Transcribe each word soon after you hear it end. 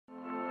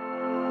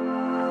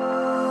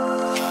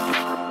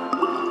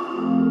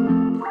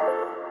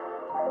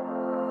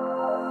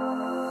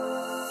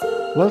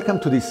Welcome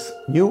to this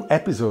new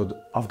episode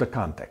of The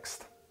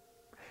Context.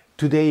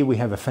 Today we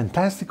have a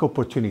fantastic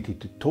opportunity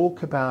to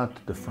talk about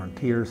the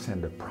frontiers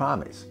and the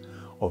promise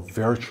of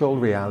virtual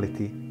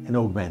reality and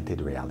augmented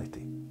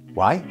reality.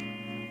 Why?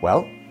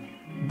 Well,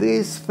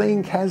 this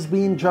thing has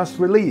been just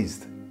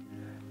released.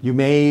 You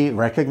may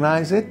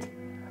recognize it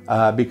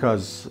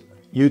because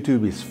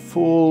YouTube is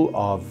full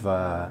of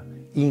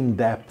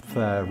in-depth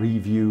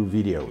review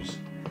videos.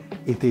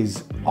 It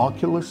is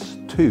Oculus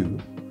 2,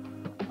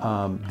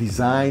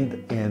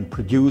 designed and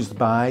produced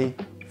by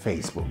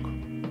Facebook.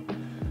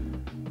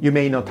 You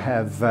may not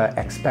have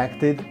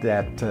expected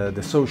that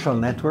the social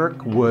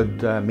network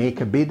would make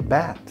a big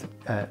bet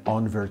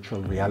on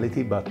virtual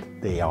reality, but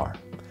they are.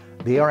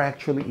 They are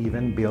actually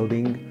even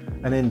building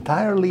an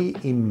entirely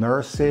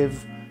immersive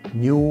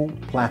new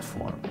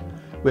platform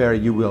where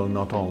you will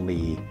not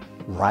only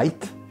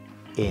write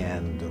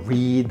and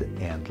read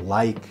and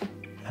like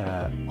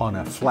on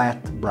a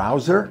flat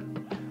browser,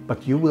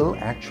 but you will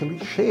actually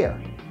share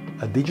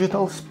a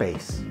digital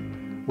space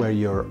where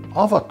your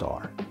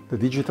avatar, the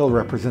digital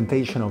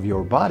representation of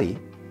your body,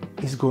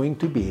 is going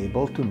to be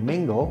able to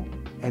mingle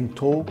and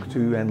talk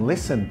to and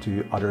listen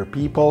to other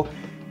people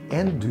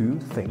and do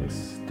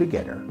things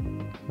together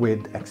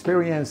with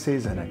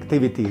experiences and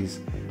activities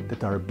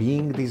that are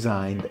being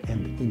designed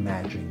and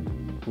imagined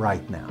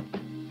right now.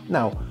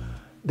 Now,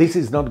 this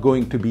is not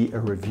going to be a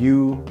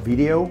review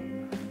video,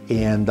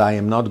 and I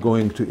am not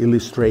going to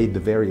illustrate the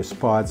various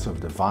parts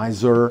of the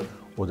visor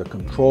or the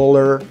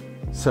controller.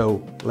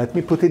 So let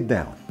me put it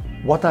down.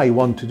 What I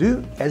want to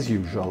do, as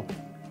usual,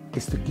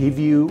 is to give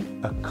you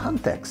a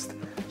context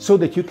so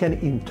that you can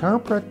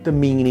interpret the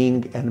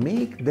meaning and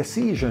make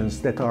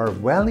decisions that are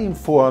well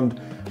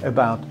informed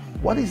about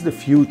what is the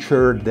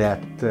future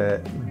that the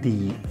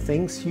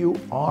things you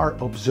are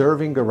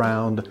observing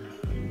around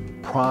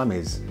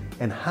promise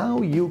and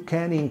how you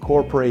can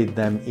incorporate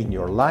them in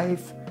your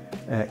life,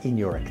 in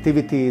your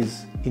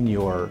activities, in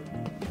your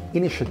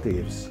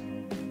initiatives,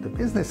 the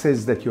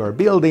businesses that you are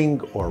building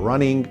or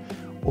running,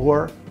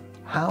 or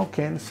how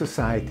can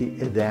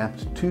society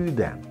adapt to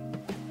them.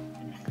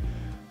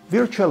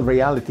 Virtual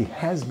reality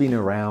has been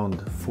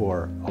around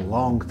for a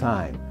long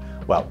time.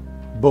 Well,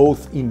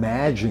 both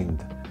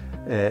imagined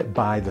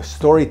by the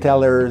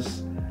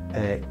storytellers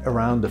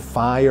around the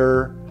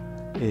fire,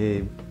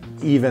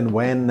 even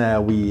when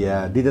we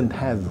didn't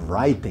have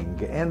writing.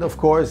 And of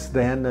course,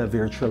 then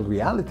virtual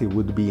reality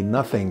would be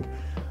nothing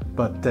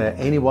but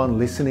anyone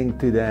listening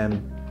to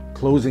them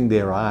closing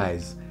their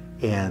eyes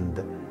and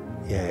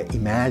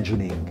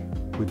imagining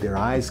with their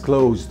eyes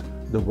closed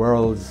the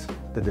worlds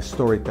that the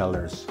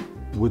storytellers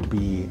would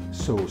be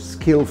so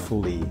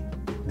skillfully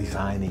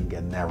designing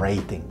and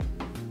narrating.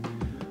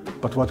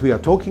 But what we are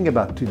talking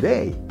about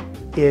today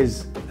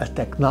is a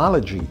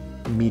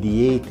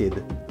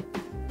technology-mediated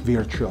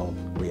virtual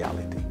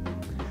reality.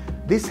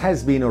 This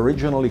has been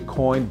originally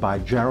coined by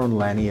Jaron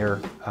Lanier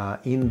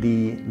in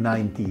the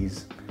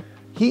 90s.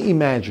 He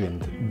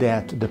imagined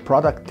that the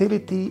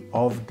productivity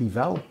of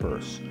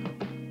developers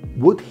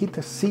would hit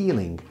a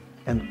ceiling,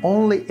 and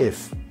only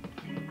if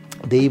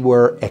they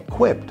were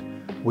equipped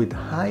with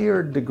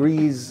higher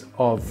degrees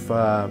of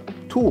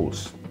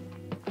tools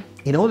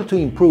in order to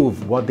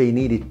improve what they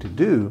needed to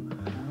do,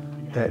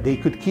 they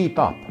could keep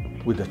up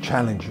with the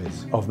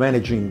challenges of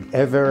managing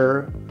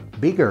ever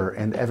bigger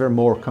and ever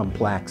more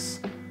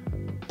complex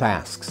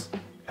tasks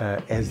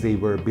as they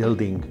were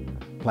building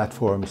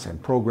platforms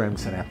and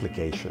programs and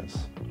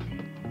applications.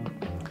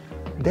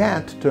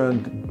 That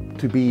turned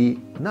to be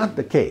not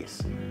the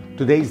case.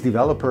 Today's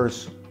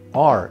developers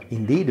are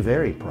indeed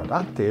very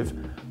productive,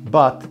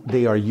 but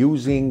they are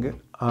using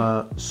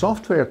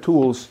software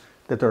tools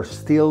that are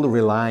still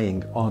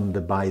relying on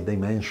the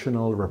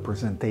bidimensional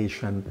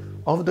representation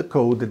of the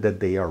code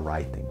that they are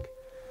writing.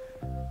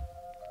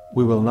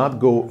 We will not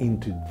go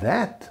into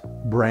that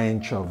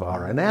branch of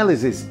our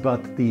analysis,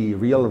 but the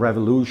real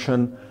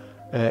revolution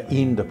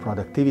in the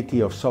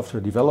productivity of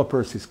software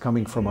developers is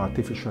coming from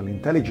artificial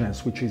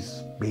intelligence, which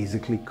is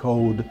basically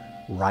code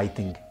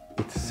writing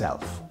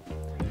itself.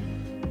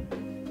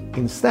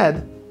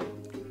 Instead,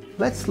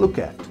 let's look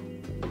at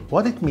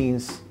what it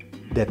means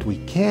that we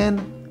can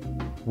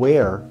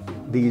wear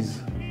these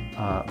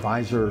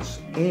visors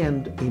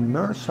and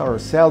immerse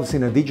ourselves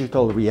in a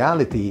digital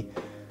reality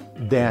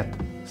that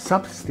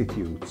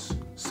substitutes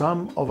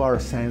some of our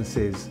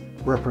senses,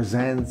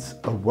 represents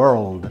a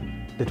world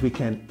that we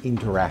can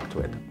interact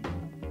with.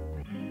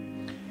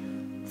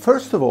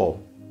 First of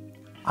all,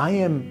 I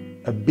am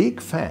a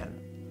big fan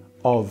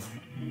of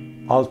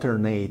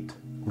alternate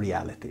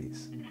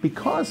realities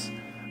because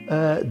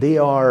they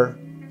are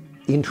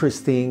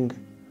interesting,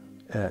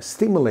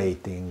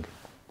 stimulating,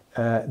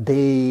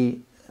 they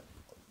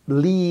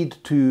lead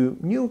to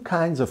new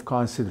kinds of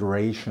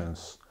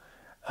considerations,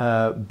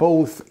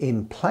 both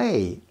in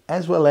play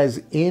as well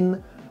as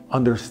in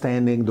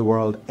understanding the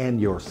world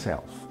and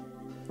yourself.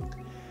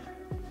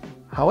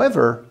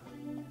 However,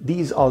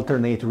 these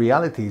alternate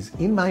realities,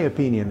 in my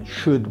opinion,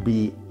 should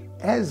be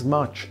as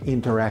much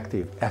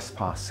interactive as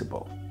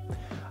possible.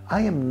 I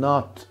am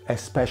not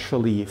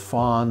especially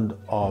fond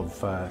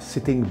of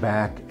sitting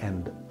back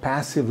and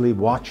passively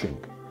watching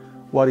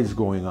what is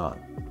going on.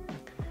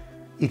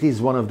 It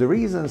is one of the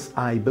reasons,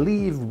 I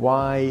believe,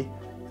 why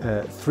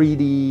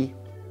 3D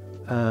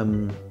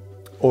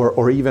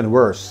or even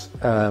worse,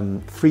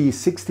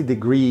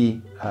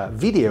 360-degree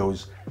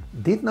videos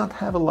did not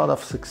have a lot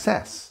of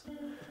success.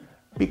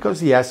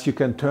 Because yes, you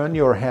can turn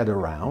your head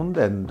around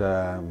and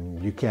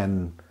you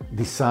can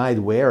decide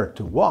where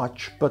to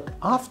watch, but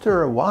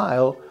after a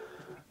while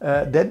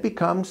that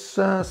becomes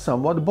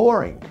somewhat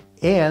boring.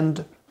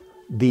 And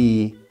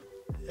the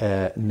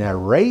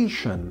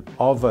narration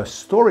of a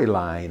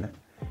storyline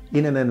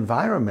in an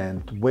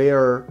environment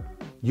where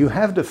you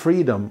have the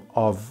freedom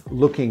of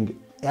looking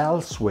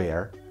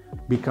elsewhere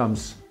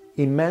becomes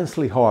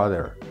immensely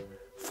harder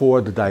for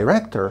the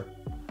director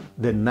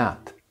than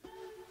not.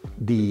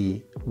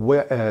 The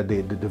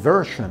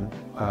version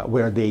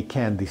where they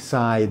can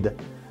decide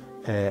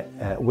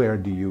where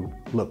do you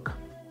look.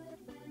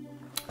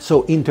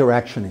 So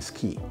interaction is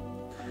key.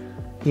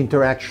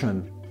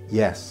 Interaction,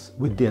 yes,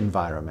 with the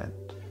environment,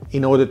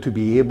 in order to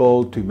be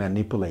able to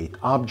manipulate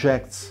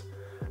objects,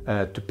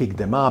 to pick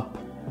them up,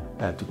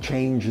 to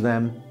change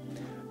them,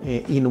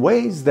 in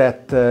ways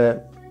that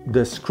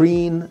the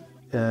screen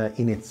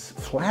in its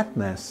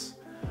flatness,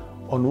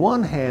 on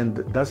one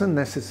hand, doesn't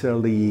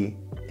necessarily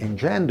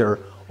engender.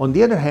 On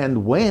the other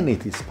hand, when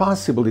it is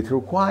possible, it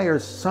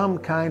requires some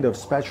kind of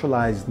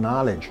specialized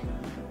knowledge,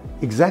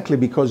 exactly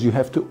because you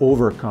have to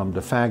overcome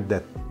the fact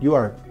that you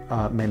are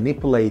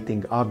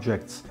manipulating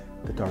objects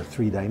that are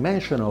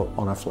three-dimensional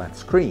on a flat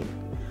screen.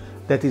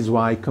 That is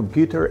why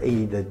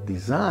computer-aided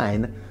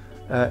design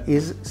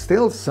is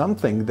still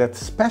something that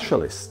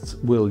specialists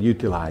will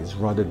utilize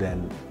rather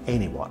than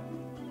anyone.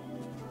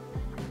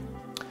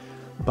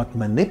 But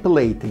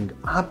manipulating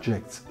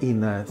objects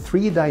in a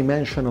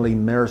three-dimensional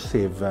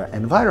immersive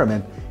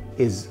environment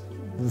is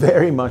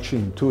very much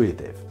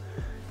intuitive.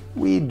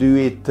 We do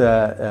it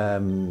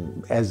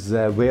as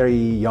very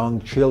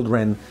young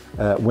children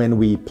when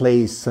we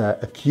place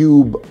a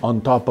cube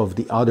on top of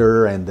the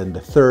other, and then the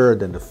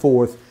third and the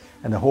fourth,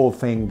 and the whole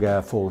thing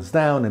falls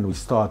down, and we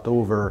start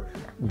over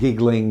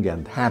giggling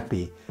and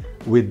happy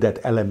with that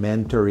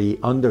elementary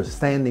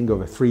understanding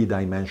of a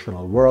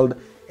three-dimensional world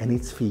and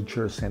its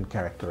features and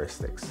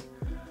characteristics.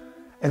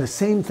 And the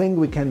same thing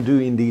we can do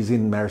in these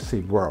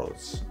immersive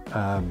worlds.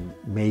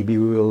 Maybe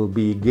we will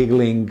be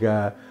giggling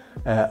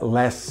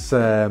less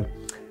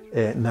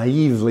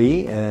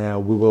naively,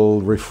 we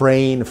will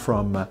refrain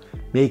from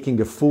making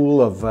a fool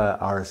of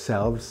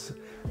ourselves,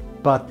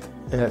 but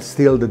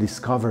still the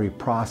discovery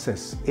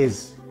process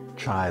is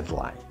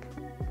childlike.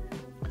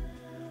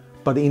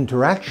 But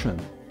interaction,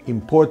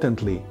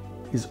 importantly,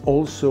 is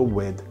also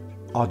with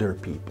other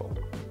people.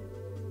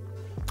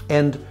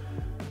 And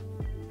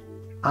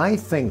I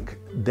think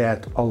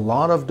that a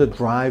lot of the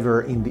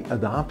driver in the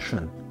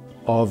adoption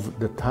of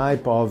the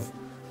type of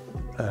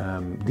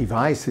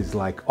devices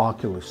like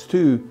Oculus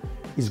 2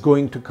 is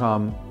going to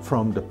come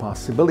from the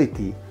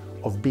possibility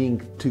of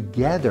being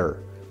together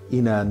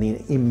in an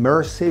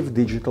immersive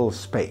digital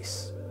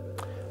space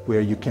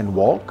where you can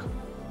walk,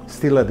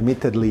 still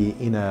admittedly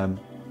in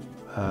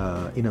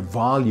a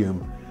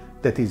volume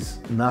that is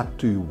not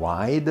too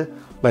wide,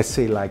 let's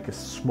say like a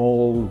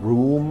small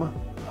room,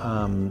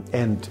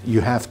 and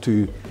you have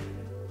to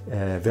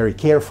very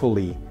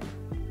carefully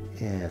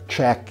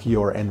check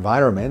your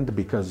environment,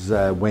 because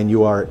when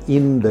you are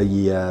in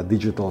the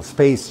digital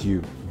space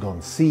you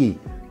don't see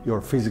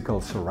your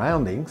physical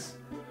surroundings,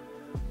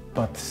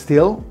 but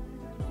still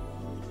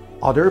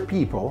other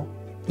people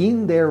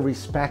in their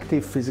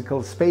respective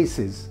physical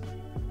spaces,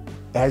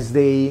 as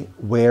they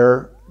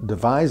wear the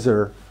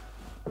visor,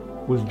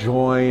 will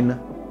join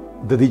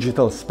the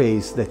digital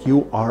space that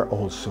you are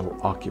also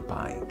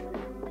occupying.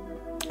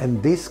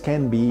 And this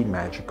can be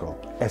magical,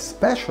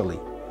 especially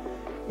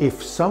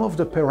if some of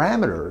the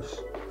parameters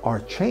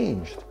are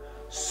changed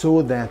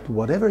so that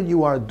whatever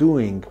you are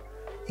doing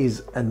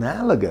is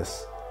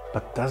analogous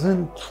but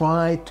doesn't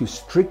try to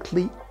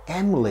strictly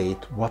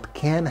emulate what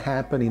can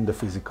happen in the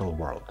physical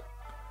world.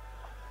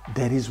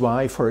 That is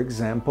why, for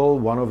example,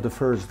 one of the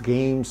first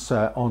games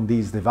on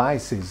these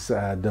devices,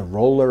 the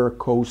roller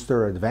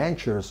coaster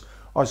adventures,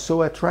 are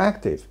so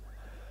attractive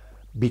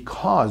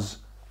because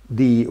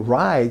the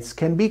rides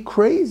can be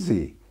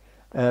crazy,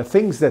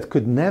 things that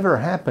could never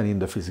happen in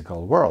the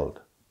physical world.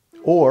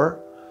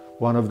 Or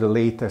one of the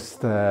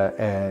latest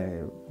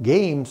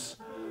games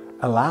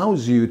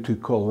allows you to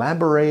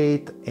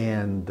collaborate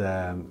and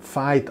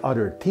fight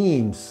other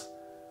teams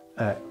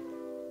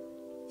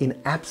in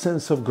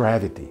absence of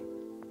gravity.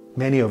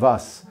 Many of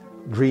us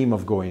dream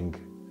of going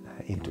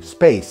into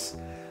space,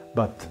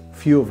 but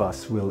few of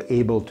us will be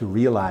able to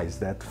realize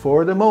that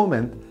for the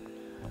moment.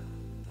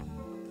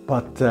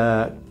 But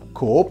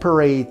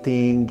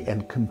cooperating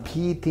and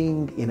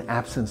competing in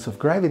absence of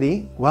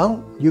gravity,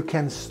 well, you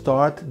can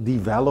start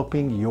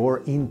developing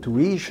your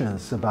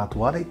intuitions about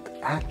what it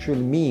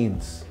actually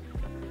means.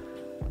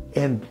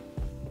 And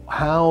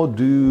how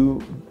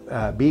do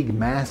big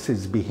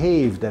masses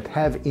behave that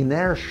have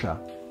inertia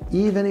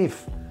even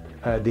if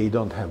they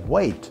don't have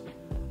weight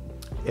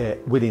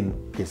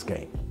within this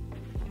game.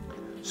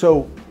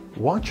 So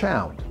watch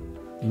out,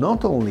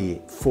 not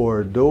only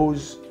for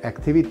those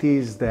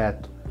activities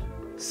that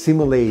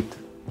simulate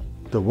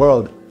the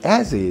world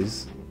as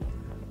is,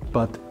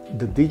 but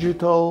the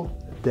digital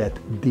that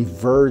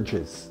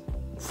diverges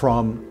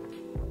from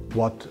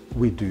what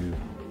we do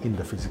in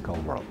the physical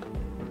world.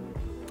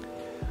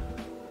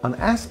 An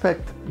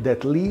aspect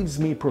that leaves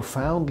me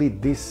profoundly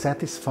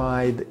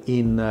dissatisfied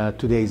in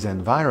today's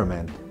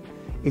environment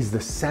is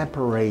the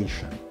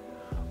separation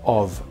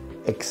of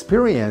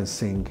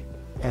experiencing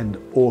and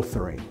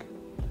authoring.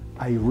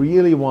 I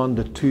really want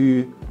the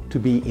two to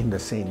be in the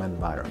same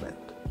environment.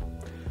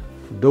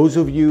 For those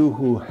of you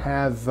who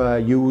have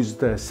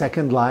used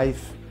Second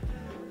Life,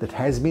 that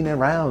has been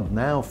around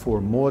now for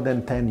more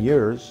than 10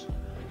 years,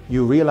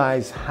 you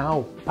realize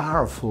how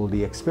powerful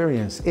the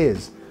experience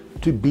is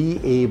to be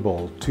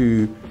able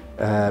to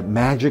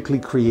magically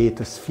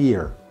create a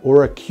sphere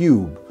or a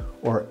cube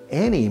or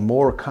any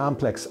more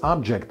complex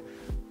object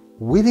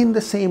within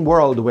the same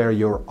world where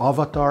your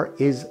avatar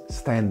is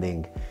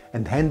standing,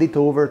 and hand it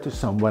over to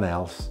someone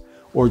else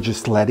or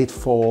just let it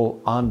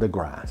fall on the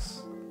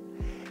grass.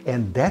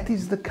 And that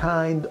is the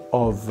kind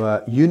of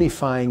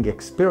unifying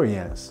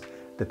experience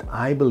that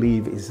I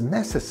believe is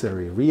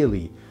necessary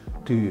really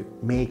to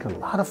make a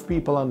lot of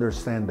people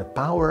understand the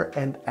power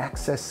and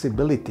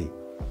accessibility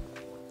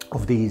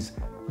of these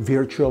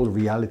virtual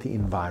reality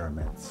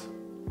environments.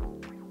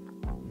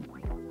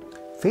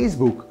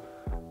 Facebook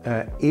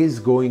is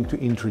going to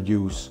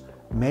introduce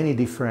many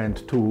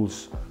different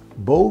tools,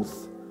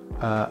 both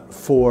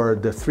for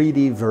the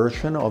 3D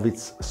version of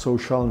its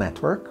social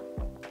network,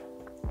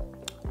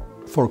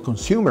 for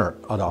consumer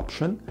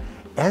adoption,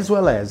 as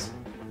well as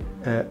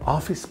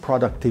office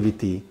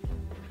productivity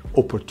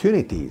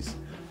opportunities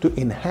to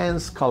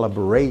enhance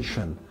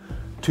collaboration,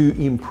 to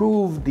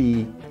improve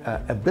the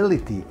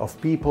ability of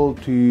people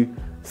to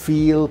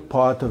feel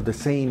part of the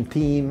same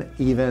team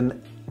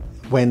even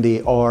when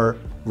they are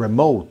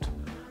remote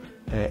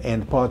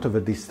and part of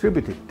a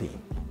distributed team.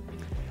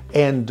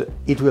 And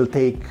it will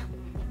take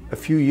a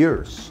few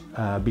years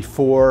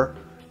before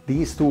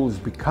these tools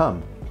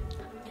become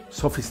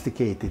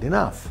sophisticated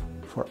enough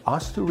for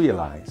us to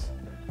realize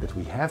that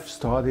we have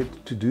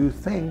started to do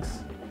things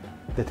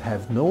that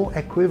have no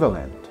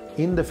equivalent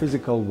in the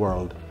physical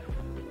world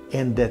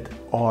and that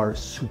are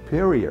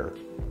superior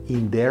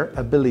in their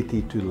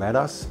ability to let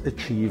us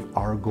achieve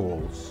our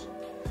goals.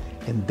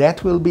 And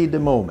that will be the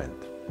moment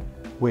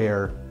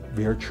where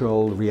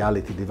virtual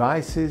reality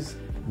devices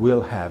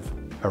will have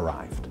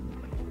arrived.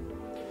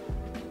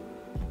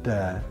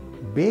 The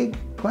big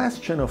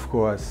question, of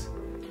course,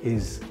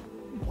 is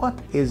what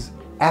is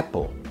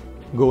Apple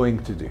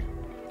going to do?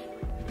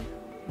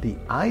 The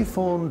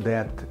iPhone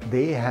that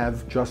they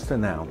have just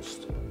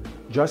announced,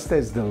 just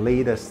as the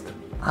latest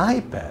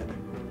iPad,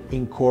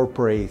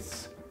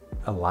 incorporates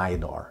a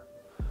LiDAR.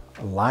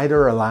 A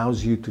LiDAR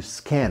allows you to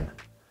scan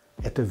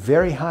at a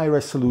very high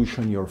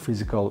resolution your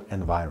physical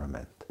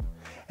environment.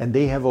 And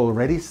they have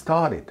already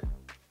started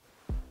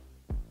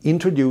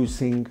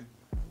introducing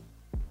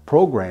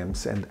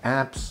programs and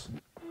apps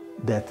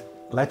that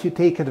let you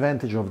take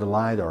advantage of the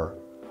LiDAR,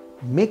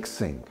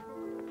 mixing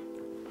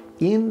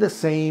in the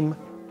same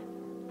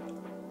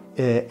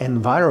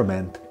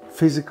environment,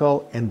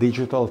 physical and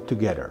digital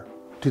together.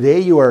 Today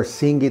you are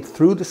seeing it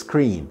through the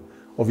screen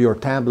of your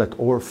tablet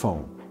or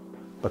phone,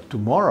 but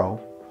tomorrow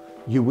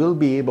you will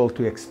be able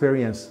to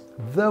experience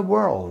the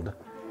world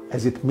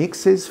as it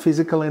mixes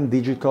physical and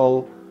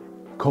digital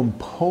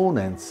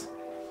components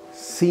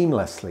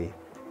seamlessly.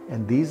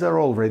 And these are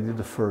already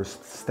the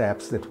first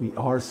steps that we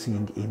are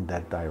seeing in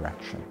that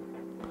direction.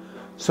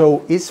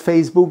 So is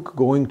Facebook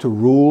going to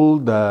rule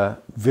the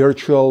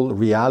virtual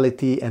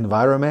reality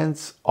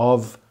environments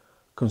of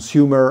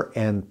consumer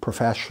and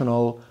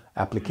professional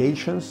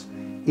applications?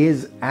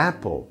 Is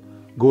Apple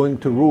going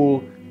to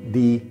rule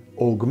the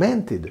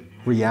augmented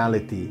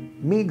reality,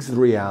 mixed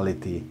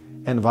reality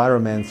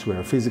environments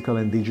where physical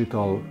and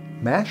digital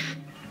mesh?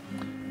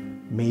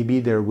 Maybe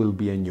there will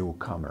be a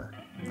newcomer.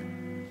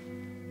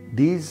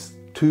 These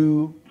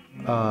two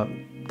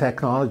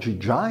technology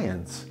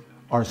giants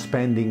are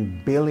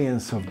spending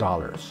billions of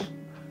dollars.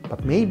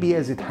 But maybe,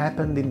 as it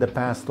happened in the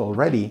past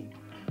already,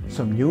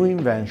 some new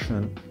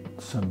invention,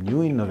 some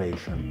new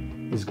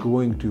innovation is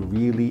going to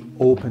really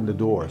open the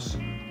doors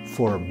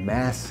for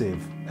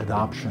massive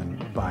adoption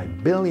by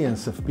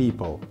billions of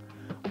people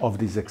of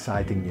these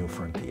exciting new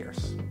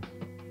frontiers.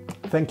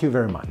 Thank you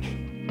very much.